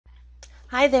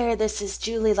Hi there, this is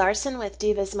Julie Larson with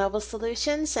Divas Mobile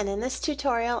Solutions, and in this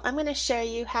tutorial I'm going to show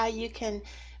you how you can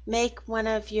make one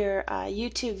of your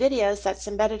YouTube videos that's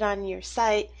embedded on your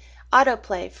site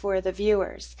autoplay for the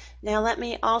viewers. Now let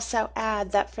me also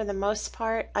add that for the most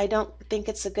part I don't think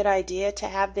it's a good idea to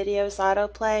have videos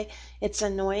autoplay. It's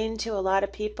annoying to a lot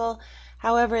of people.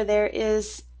 However, there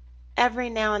is every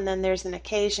now and then there's an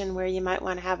occasion where you might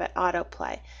want to have it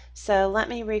autoplay. So let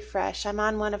me refresh. I'm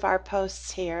on one of our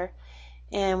posts here.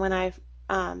 And when I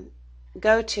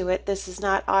go to it, this is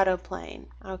not auto-playing,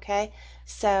 okay?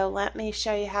 So let me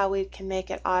show you how we can make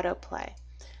it autoplay.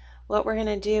 What we're going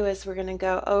to do is we're going to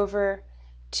go over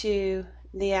to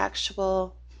the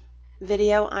actual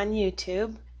video on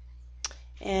YouTube,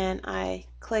 and I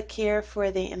click here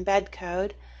for the embed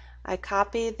code. I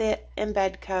copy the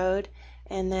embed code,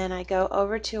 and then I go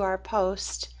over to our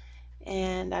post,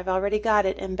 and I've already got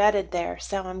it embedded there,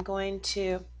 so I'm going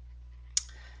to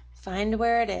find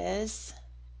where it is.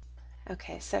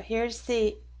 Okay, so here's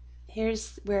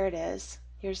where it is.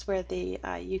 Here's where the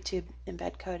YouTube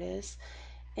embed code is.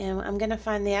 And I'm going to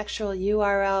find the actual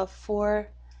URL for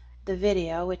the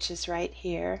video, which is right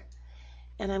here.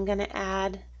 And I'm going to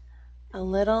add a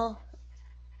little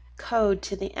code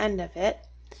to the end of it.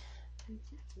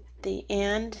 The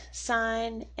and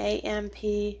sign, AMP,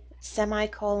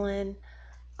 semicolon,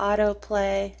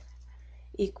 autoplay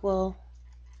equal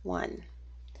 1.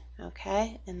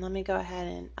 Okay, and let me go ahead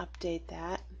and update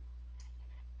that.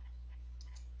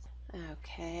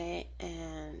 Okay,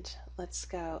 and let's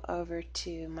go over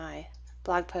to my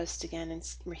blog post again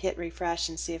and hit refresh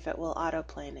and see if it will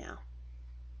autoplay now.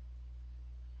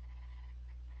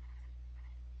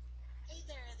 Hey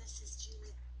there, this is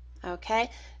Julie.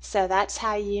 Okay, so that's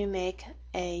how you make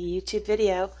a YouTube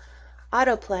video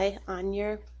autoplay on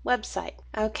your website.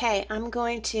 Okay, I'm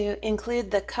going to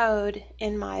include the code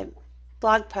in my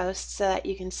blog post so that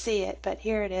you can see it, but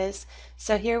here it is.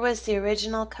 So here was the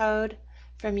original code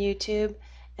from YouTube,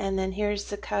 and then here's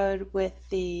the code with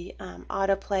the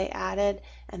autoplay added,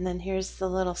 and then here's the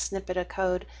little snippet of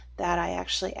code that I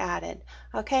actually added.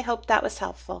 Okay, hope that was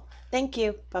helpful. Thank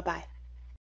you. Bye-bye.